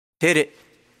Hit it.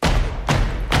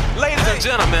 Ladies and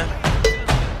gentlemen.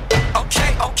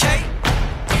 Okay.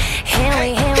 Here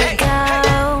we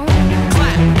go.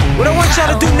 What I want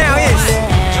y'all to do now is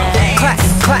clap,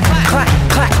 clap, clap,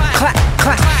 clap, clap,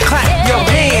 clap, clap your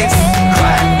hands.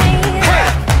 Clap. Hey.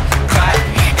 Clap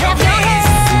your hands.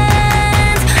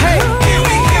 Hey. Here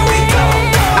we go.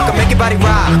 I can make your body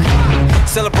rock.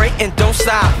 Celebrate and don't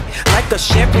stop. Like the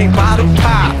champagne bottle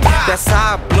pop. That's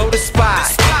how I blow the spot.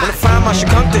 When I find my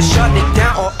come to shut it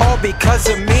down, or all because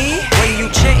of me. When you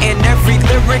chanting every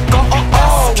lyric,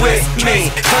 all with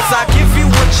me. Cause I give you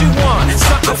what you want,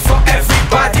 sucker for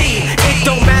everybody. It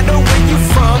don't matter where you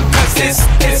from, cause it's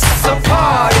a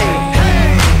party.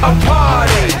 A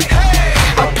party.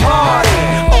 A party.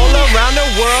 All around the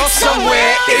world,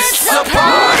 somewhere it's a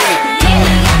party.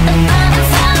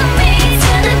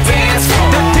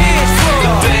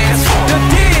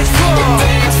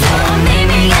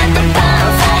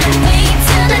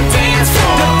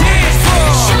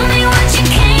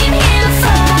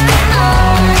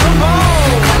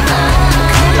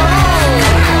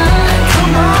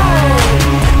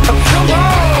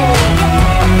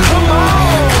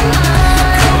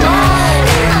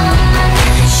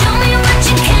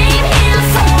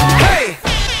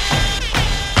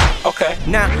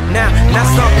 Now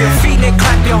stomp your feet and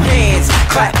clap your hands.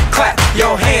 Clap, clap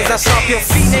your hands. Now stomp your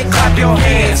feet and clap your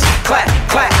hands. Clap,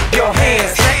 clap your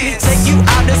hands. Let me take you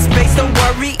out of space, don't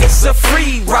worry, it's a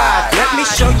free ride. Let me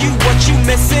show you what you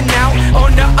missing out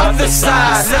on the other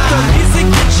side. Let the music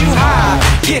get you high,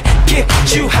 get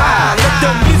you high. Let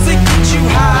the music get you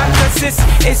high, cause it's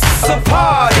a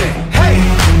party. Hey,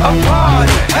 a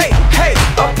party. Hey,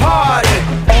 a party.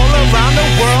 All around the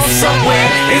world,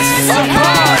 somewhere it's a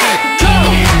party.